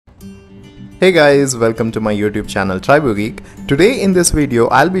Hey guys, welcome to my YouTube channel Tribal Geek. Today in this video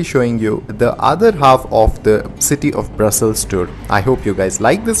I'll be showing you the other half of the city of Brussels tour. I hope you guys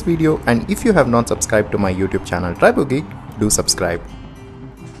like this video, and if you have not subscribed to my YouTube channel Tribal Geek, do subscribe.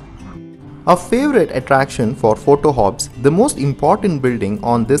 A favorite attraction for photo hobs, the most important building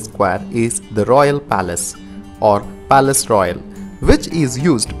on this square is the Royal Palace or Palace Royal, which is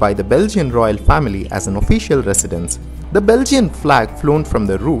used by the Belgian royal family as an official residence. The Belgian flag flown from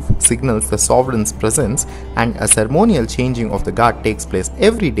the roof signals the sovereign's presence, and a ceremonial changing of the guard takes place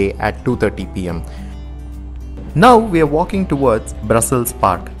every day at 2:30 p.m. Now we are walking towards Brussels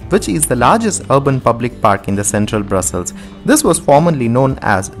Park, which is the largest urban public park in the central Brussels. This was formerly known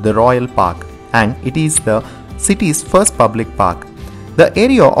as the Royal Park, and it is the city's first public park. The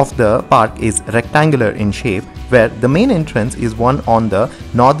area of the park is rectangular in shape, where the main entrance is one on the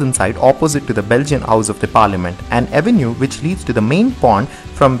northern side opposite to the Belgian House of the Parliament, an avenue which leads to the main pond,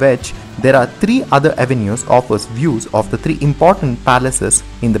 from which there are three other avenues offers views of the three important palaces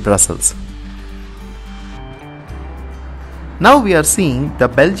in the Brussels. Now we are seeing the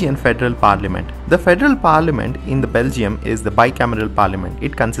Belgian Federal Parliament. The Federal Parliament in the Belgium is the bicameral parliament.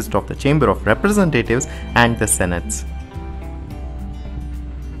 It consists of the Chamber of Representatives and the Senates.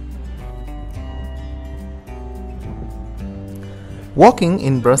 Walking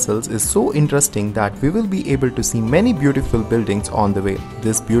in Brussels is so interesting that we will be able to see many beautiful buildings on the way.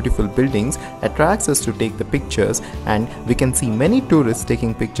 These beautiful buildings attracts us to take the pictures, and we can see many tourists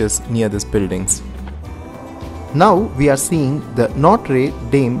taking pictures near these buildings. Now we are seeing the Notre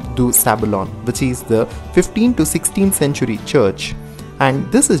Dame du Sablon, which is the 15th to 16th century church.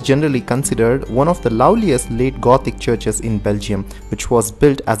 And this is generally considered one of the loveliest late Gothic churches in Belgium, which was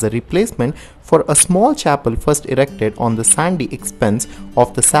built as a replacement for a small chapel first erected on the sandy expanse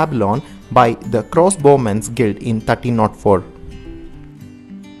of the Sablon by the Crossbowmen's Guild in 1304.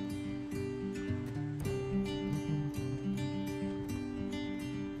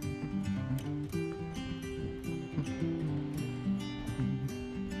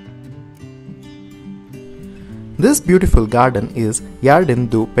 This beautiful garden is Jardin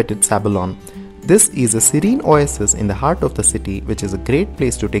du Petit Sablon. This is a serene oasis in the heart of the city, which is a great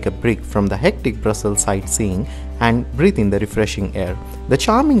place to take a break from the hectic Brussels sightseeing and breathe in the refreshing air. The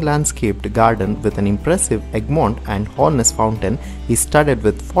charming landscaped garden with an impressive Egmont and Hornus fountain is studded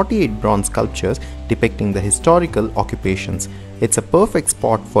with 48 bronze sculptures depicting the historical occupations. It's a perfect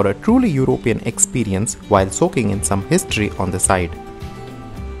spot for a truly European experience while soaking in some history on the side.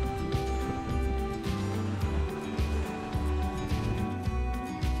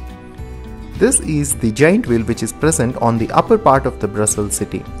 This is the giant wheel which is present on the upper part of the Brussels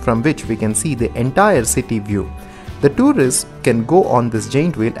city, from which we can see the entire city view. The tourists can go on this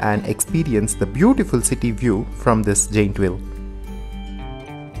giant wheel and experience the beautiful city view from this giant wheel.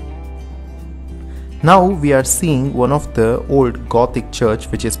 Now we are seeing one of the old Gothic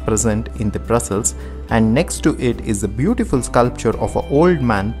church which is present in the Brussels, and next to it is a beautiful sculpture of an old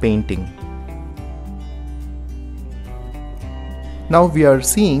man painting. Now we are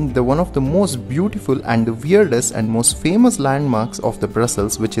seeing one of the most beautiful and the weirdest and most famous landmarks of the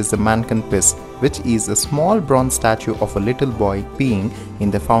Brussels, which is the Mannequin Piss, which is a small bronze statue of a little boy peeing in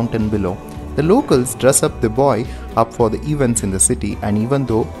the fountain below. The locals dress up the boy up for the events in the city, and even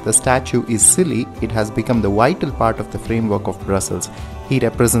though the statue is silly, it has become the vital part of the framework of Brussels. He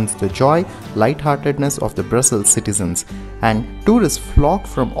represents the joy, lightheartedness of the Brussels citizens, and tourists flock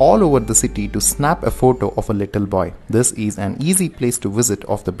from all over the city to snap a photo of a little boy. This is an easy place to visit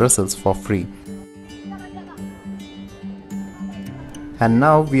of the Brussels for free. And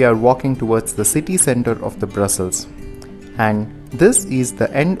now we are walking towards the city center of the Brussels. And this is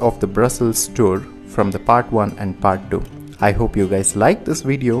the end of the Brussels tour from the part 1 and part 2. I hope you guys liked this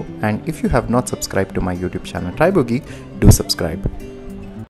video, and if you have not subscribed to my YouTube channel Tribal Geek, do subscribe.